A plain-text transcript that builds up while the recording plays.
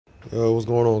What's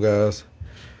going on, guys?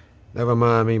 Never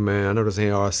mind me, man. I know this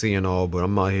ain't RC and all, but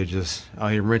I'm out here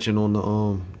wrenching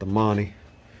on the Monty,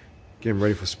 getting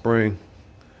ready for spring.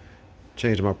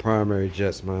 Changing my primary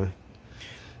jets, man.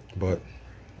 But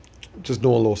just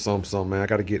doing a little something, man. I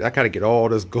gotta get all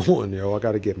this going, yo. I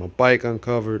gotta get my bike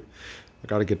uncovered. I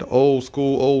gotta get the old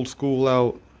school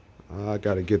out. I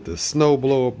gotta get the snow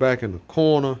blower back in the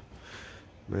corner.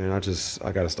 Man, I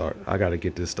gotta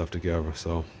get this stuff together.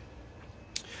 So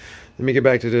let me get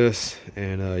back to this,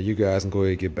 and you guys can go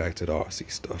ahead and get back to the RC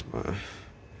stuff, man.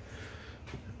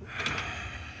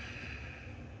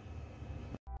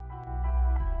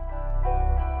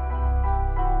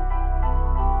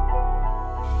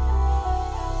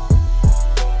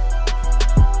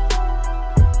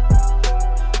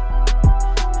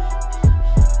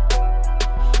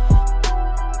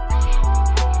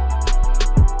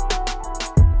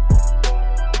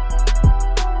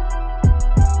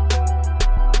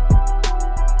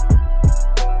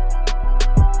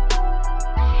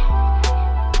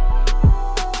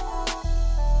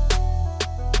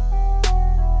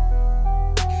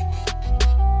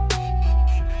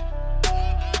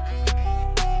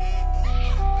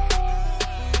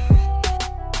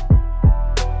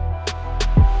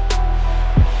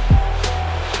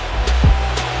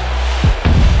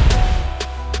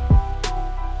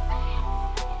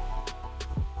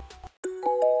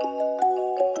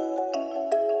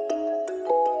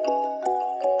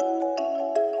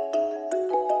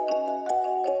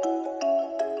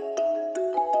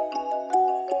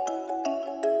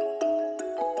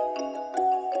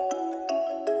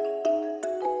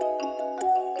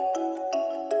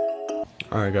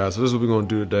 Alright guys, so this is what we're going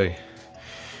to do today.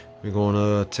 We're going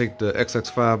to take the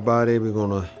XS5 body, we're going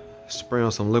to spray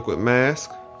on some liquid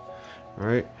mask.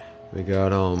 Alright, we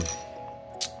got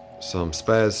some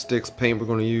Spaz Stix paint we're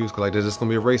going to use, because like this is going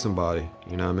to be a racing body,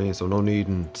 you know what I mean? So no need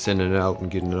in sending it out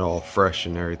and getting it all fresh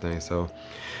and everything. So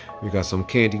we got some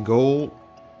candy gold,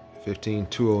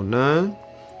 15209,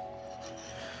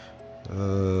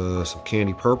 some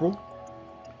candy purple,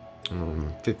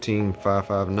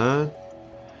 15559.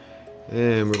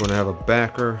 And we're going to have a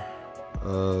backer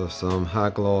of some high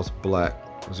gloss black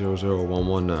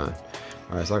 00119.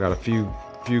 Alright, so I got a few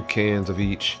cans of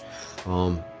each.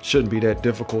 Shouldn't be that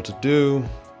difficult to do.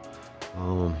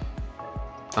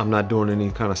 I'm not doing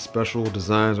any kind of special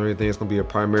designs or anything. It's going to be a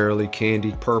primarily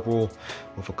candy purple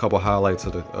with a couple highlights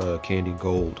of the candy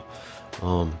gold.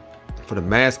 For the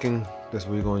masking, that's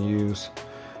what we're going to use.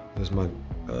 There's my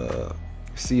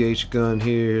CH gun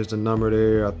here. Here's the number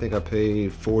there. I think I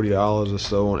paid $40 or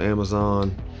so on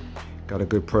Amazon. Got a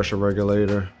good pressure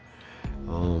regulator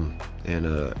and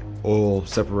a oil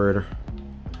separator,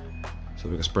 so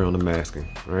we can spray on the masking.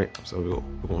 All right, so we're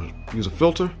going to use a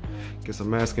filter, get some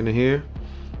masking in here,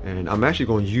 and I'm actually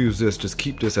going to use this, just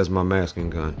keep this as my masking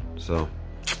gun. So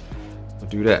we'll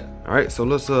do that. All right, so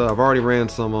let's I've already ran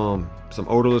some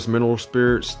odorless mineral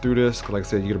spirits through this, 'cause like I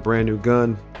said, you get a brand new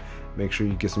gun, make sure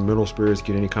you get some mineral spirits,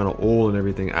 get any kind of oil and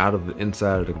everything out of the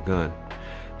inside of the gun.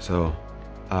 So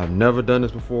I've never done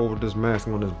this before with this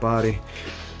masking on this body,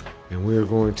 and we're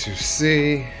going to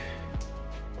see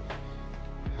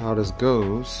how this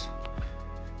goes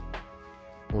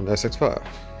on the SX5.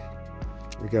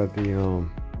 We got the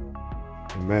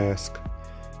mask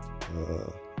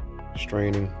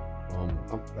straining.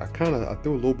 I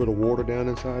threw a little bit of water down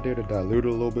inside there to dilute it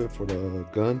a little bit for the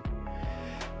gun.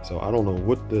 So I don't know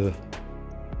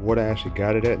what I actually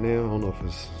got it at now. I don't know if I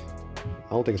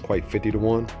don't think it's quite 50 to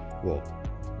 1. Well,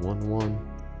 1 to 1,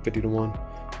 50 to 1.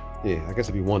 Yeah, I guess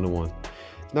it'd be 1 to 1.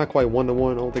 It's not quite 1 to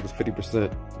 1. I don't think it's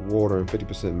 50% water and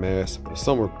 50% mass, but it's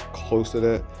somewhere close to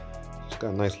that. It's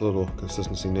got a nice little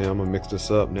consistency now. I'm gonna mix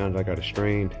this up now that I got it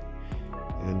strained,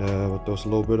 and we'll throw a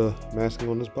little bit of masking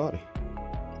on this body.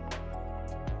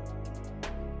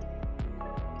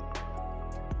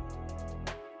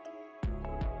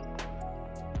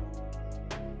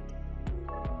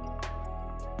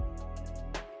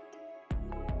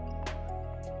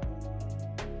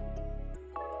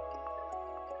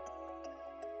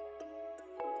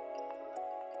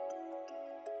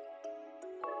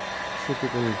 See if we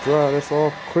can dry this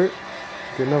off quick,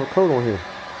 get another coat on here.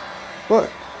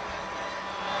 But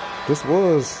this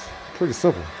was pretty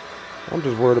simple. I'm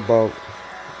just worried about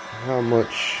how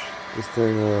much this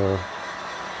thing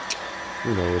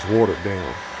is watered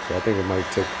down. So I think it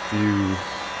might take a few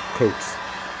coats.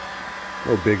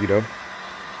 No biggie though.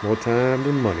 More time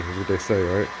than money is what they say,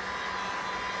 right?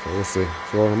 So we'll see.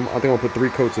 So I think I'll put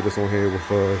 3 coats of this on here with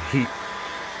heat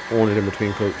on it in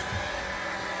between coats.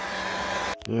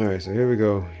 Alright, so here we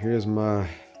go. Here's my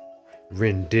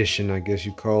rendition, I guess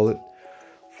you call it,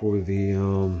 for the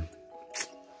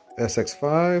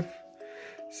SX5.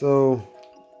 So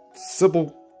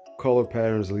simple color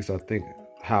patterns, at least I think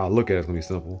how I look at it is gonna be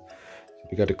simple. So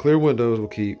we got the clear windows, we'll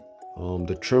keep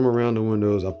the trim around the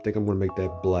windows. I think I'm gonna make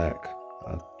that black.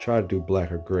 I try to do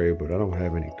black or gray, but I don't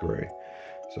have any gray.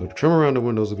 So the trim around the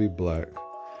windows will be black.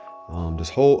 This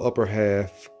whole upper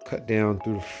half cut down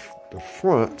through the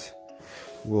front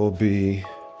will be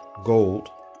gold,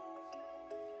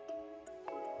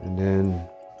 and then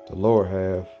the lower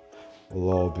half will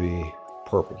all be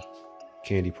purple,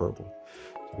 candy purple.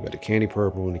 So we got the candy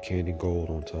purple and the candy gold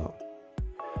on top.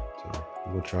 So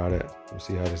we're gonna try that. We'll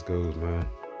see how this goes, man.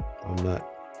 I'm not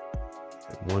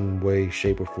in one way,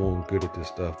 shape, or form good at this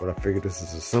stuff, but I figured this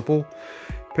is a simple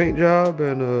paint job,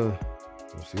 and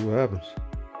we'll see what happens.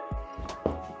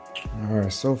 All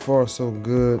right, so far so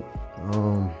good.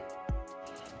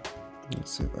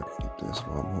 Let's see if I can get this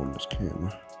while I'm holding this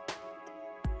camera.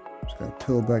 Just gotta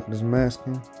peel back this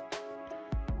masking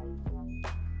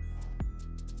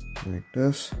like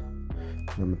this. And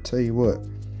I'm gonna tell you what,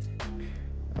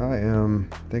 I am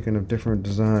thinking of different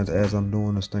designs as I'm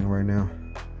doing this thing right now.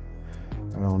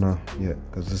 I don't know yet,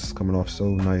 because this is coming off so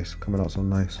nice, coming out so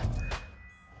nice.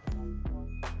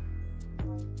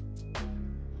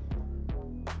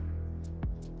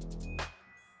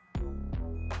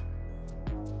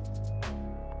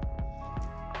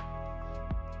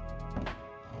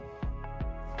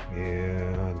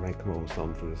 Yeah, I might come up with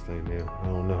something for this thing now. I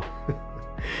don't know.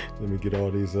 Let me get all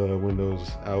these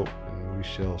windows out and we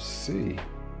shall see.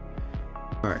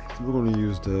 All right, so we're going to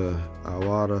use the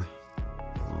Iwata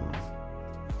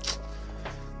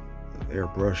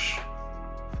airbrush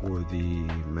for the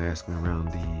masking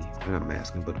around the, not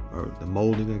masking, but the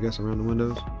molding, I guess, around the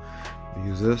windows. We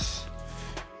use this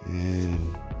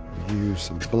and we use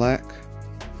some black.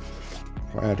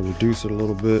 I had to reduce it a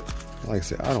little bit. Like I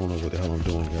said, I don't know what the hell I'm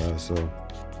doing, guys, so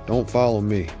don't follow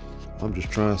me. I'm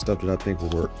just trying stuff that I think will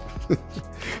work.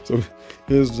 So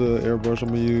here's the airbrush I'm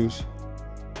gonna use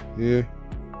here,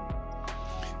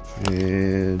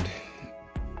 and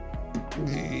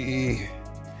the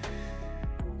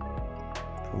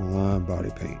line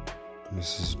body paint.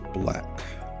 This is black.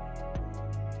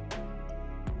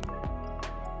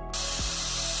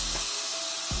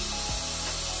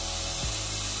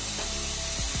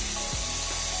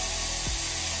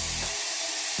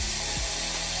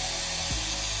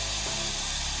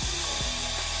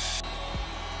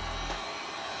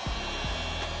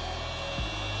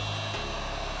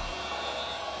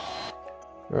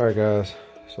 All right, guys,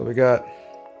 so we got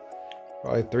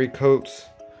probably 3 coats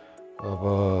of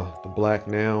the black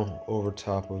now over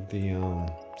top of the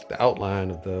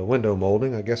outline of the window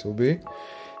molding, I guess it will be. And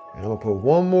I'm gonna put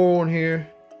one more on here,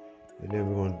 and then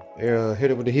we're gonna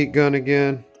hit it with the heat gun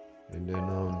again, and then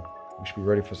we should be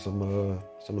ready for some of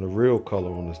the real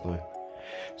color on this thing.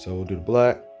 So we'll do the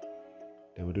black,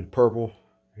 then we'll do the purple,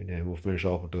 and then we'll finish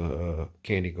off with the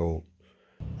candy gold.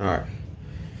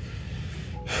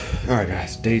 All right,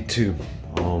 guys, day 2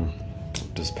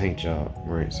 this paint job,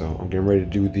 right? So I'm getting ready to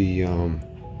do the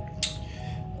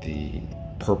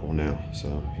purple now. So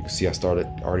you can see I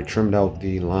already trimmed out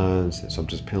the lines, so I'm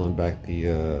just peeling back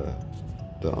the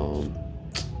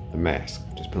mask,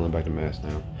 just peeling back the mask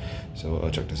now. So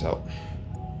check this out.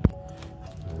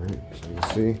 All right, so you can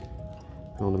see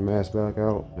peeling the mask back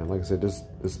out, and like I said,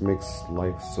 this makes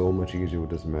life so much easier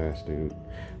with this mask, dude.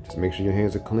 Just make sure your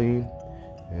hands are clean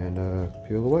and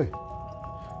peel away.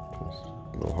 It's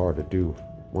a little hard to do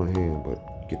one hand, but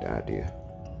you get the idea.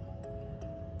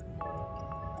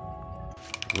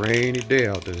 Rainy day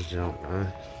out this jump,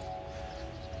 man.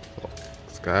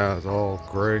 Sky's all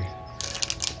gray.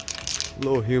 A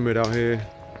little humid out here.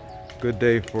 Good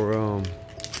day for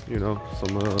you know,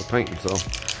 some painting. So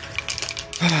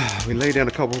we laid down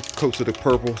a couple coats of the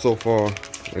purple so far.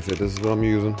 Like I said, this is what I'm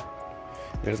using,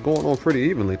 and it's going on pretty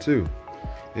evenly too.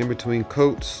 In between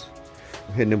coats,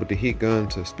 I'm hitting it with the heat gun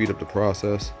to speed up the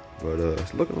process, but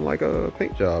it's looking like a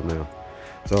paint job now.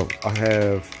 So I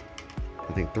have,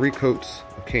 I think, 3 coats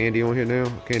of candy on here now,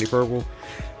 candy purple,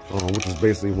 which is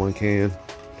basically one can,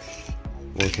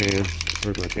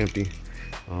 pretty much empty.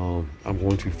 I'm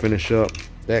going to finish up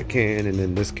that can and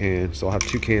then this can, so I'll have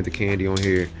 2 cans of candy on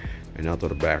here, and I'll throw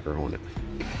the backer on it.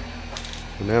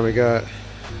 So now we got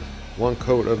 1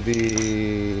 coat of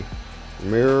the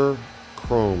mirror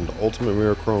chrome, the ultimate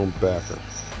mirror chrome backer.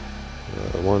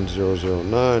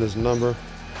 1009 is the number.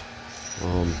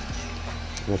 I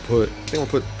think I'll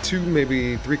put 2,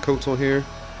 maybe 3 coats on here.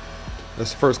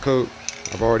 That's the first coat.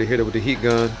 I've already hit it with the heat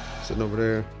gun sitting over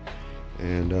there,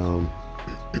 and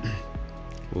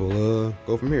we'll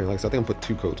go from here. Like I said, I think I'll put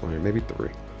 2 coats on here, maybe 3.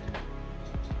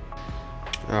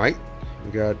 All right,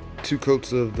 We got 2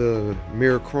 coats of the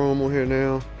mirror chrome on here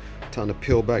now. Time to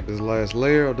peel back this last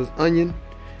layer of this onion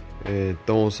and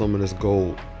throw in some of this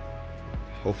gold.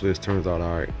 Hopefully this turns out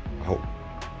all right. I hope.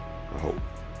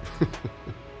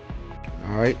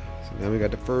 All right, so now we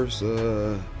got the first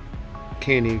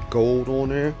candy gold on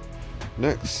there.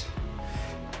 Next,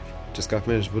 just got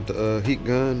finished with the heat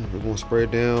gun. We're gonna spray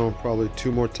it down probably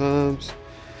 2 more times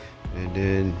and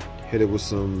then hit it with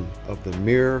some of the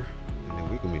mirror, and then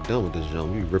we can be done with this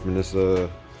jump. We ripping this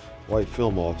white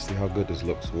film off, see how good this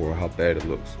looks or how bad it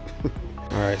looks.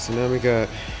 All right, so now we got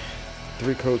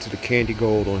 3 coats of the candy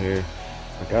gold on here.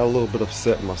 I got a little bit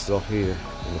upset with myself here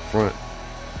in the front.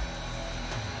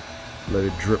 Let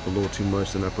it drip a little too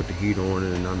much, and I put the heat on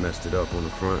it and I messed it up on the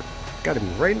front. Got to be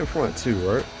right in the front too,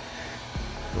 right?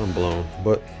 I'm blown,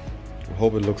 but I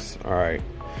hope it looks all right.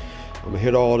 I'm gonna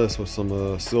hit all this with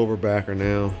some silver backer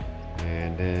now,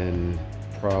 and then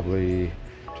probably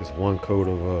just 1 coat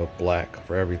of black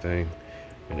for everything,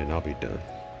 and then I'll be done.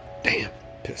 Damn,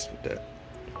 pissed with that.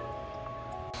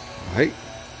 All right,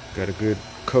 got a good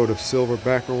coat of silver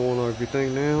backer on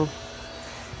everything now,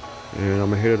 and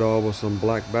I'm gonna hit it all with some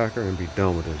black backer and be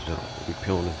done with this jump. We'll be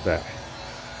peeling this back.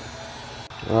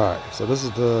 All right, so this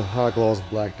is the high gloss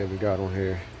black that we got on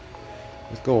here.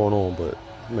 It's going on, but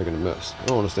I'm making a mess. I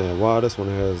don't understand why this one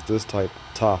has this type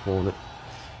top on it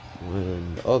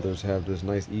when the others have this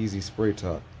nice easy spray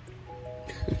top.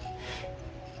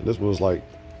 And this one was like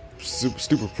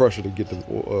stupid pressure to get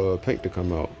the paint to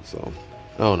come out, so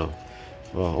I don't know.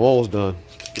 I'm almost done.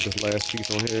 Get this last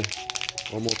piece on here.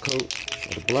 1 more coat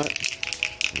of the black,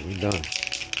 and we're done.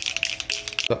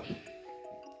 So,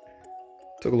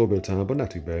 took a little bit of time, but not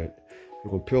too bad.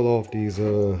 We're gonna peel off these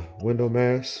window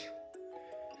masks,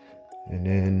 and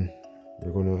then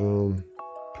we're gonna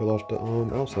peel off the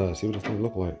outside, see what this thing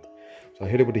look like. So I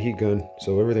hit it with the heat gun,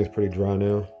 so everything's pretty dry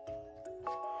now.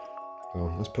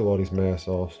 So let's peel all these masks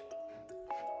off.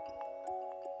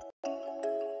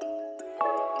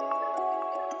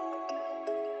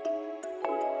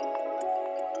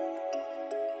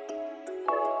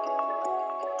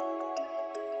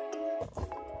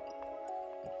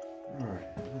 Alright,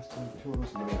 let's peel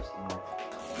this mask off.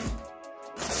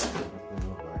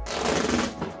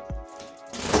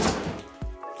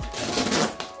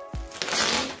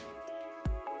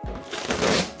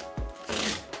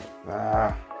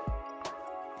 Ah,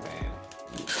 man,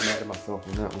 I'm mad at myself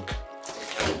on that one,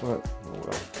 but oh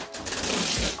well.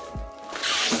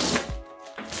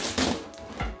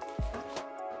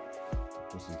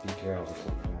 Put some decals or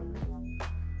something down there.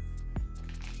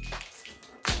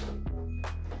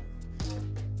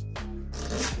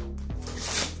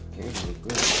 Candy look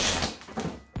good.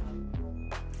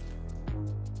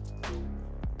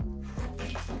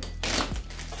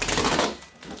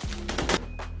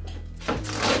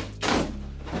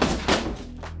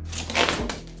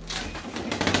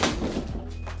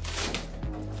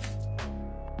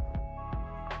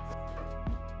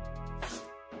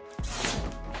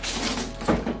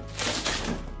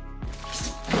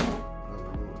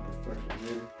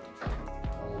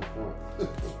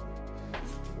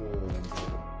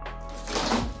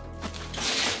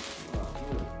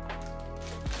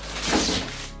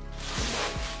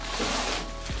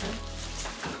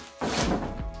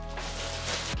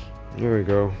 There we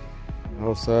go.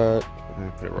 Outside, I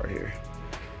put it right here.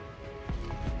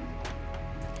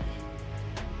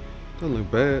 Doesn't look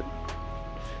bad.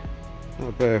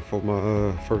 Not bad for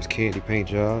my first candy paint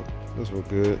job. This look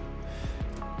good.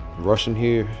 Rushing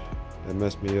here, that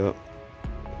messed me up.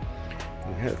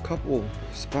 I had a couple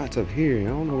spots up here. I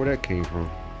don't know where that came from.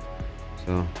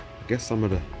 So I guess some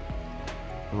of the,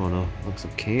 I don't know, like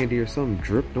some candy or something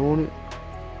dripped on it.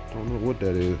 Don't know what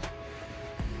that is,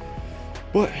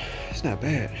 but it's not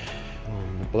bad.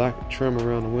 The black trim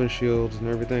around the windshields and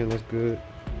everything looks good.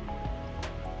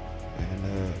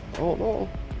 And oh no,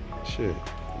 shit,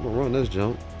 I'm gonna run this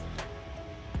jump.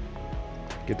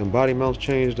 Get them body mounts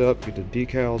changed up, get the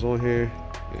decals on here,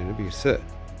 and it'll be set.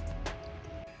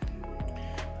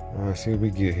 All right, see what we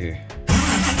get here.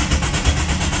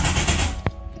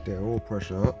 Get that oil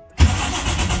pressure up.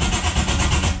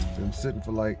 Been sitting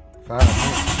for like 5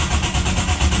 minutes.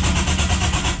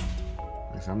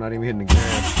 I'm not even hitting the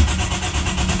gas.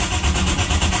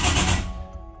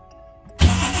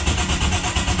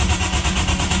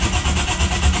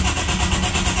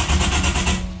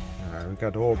 Alright, we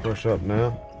got the oil brush up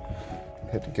now.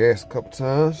 Hit the gas a couple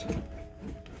times.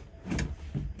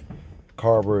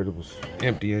 Carburetor was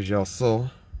empty, as y'all saw.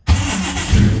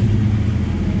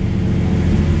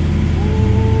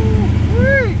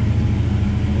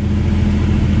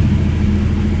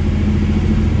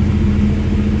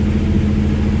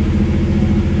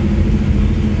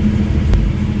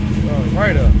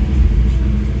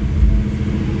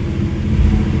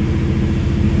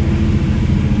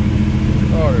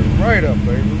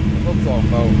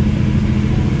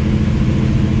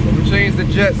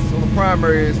 jets on the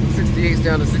primary is from 68s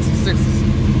down to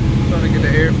 66s. Trying to get the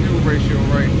air fuel ratio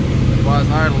right while it's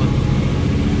idling.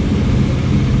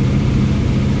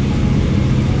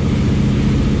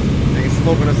 Ain't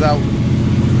smoking us out.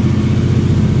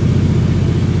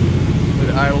 Let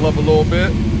it idle up a little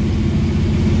bit.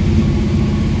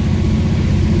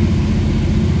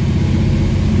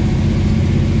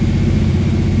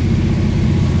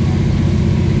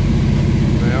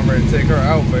 Man, I'm ready to take her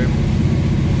out, baby.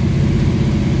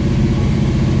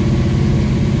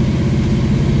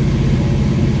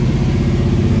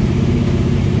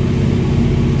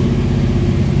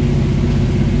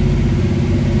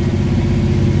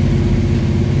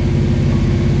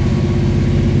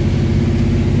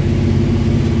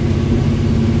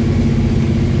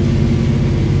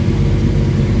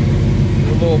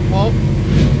 Pump.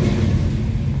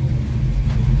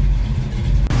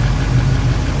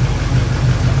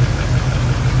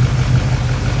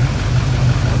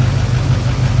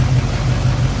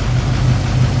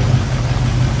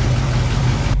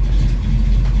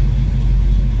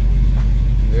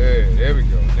 Yeah, there we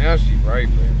go. Now she's right,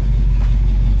 baby.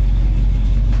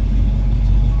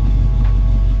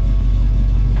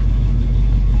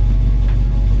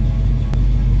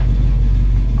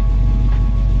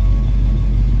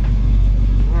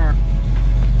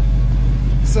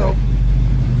 So,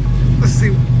 let's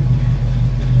see.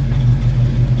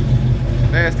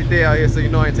 Nasty day out here, so you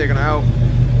know I ain't taking her out.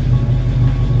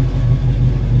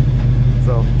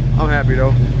 So, I'm happy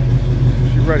though.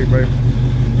 She's ready, baby.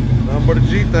 Nothing but a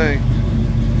G thing.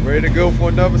 Ready to go for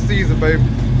another season, baby.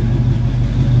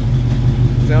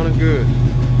 Sounding good.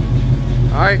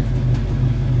 Alright.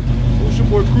 So it's your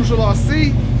boy Crucial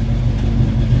RC.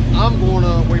 I'm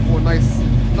gonna wait for a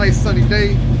nice sunny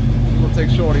day. I'm gonna take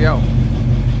Shorty out.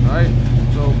 Alright,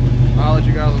 so I'll let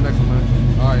you guys on the next one,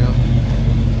 man. Alright, y'all.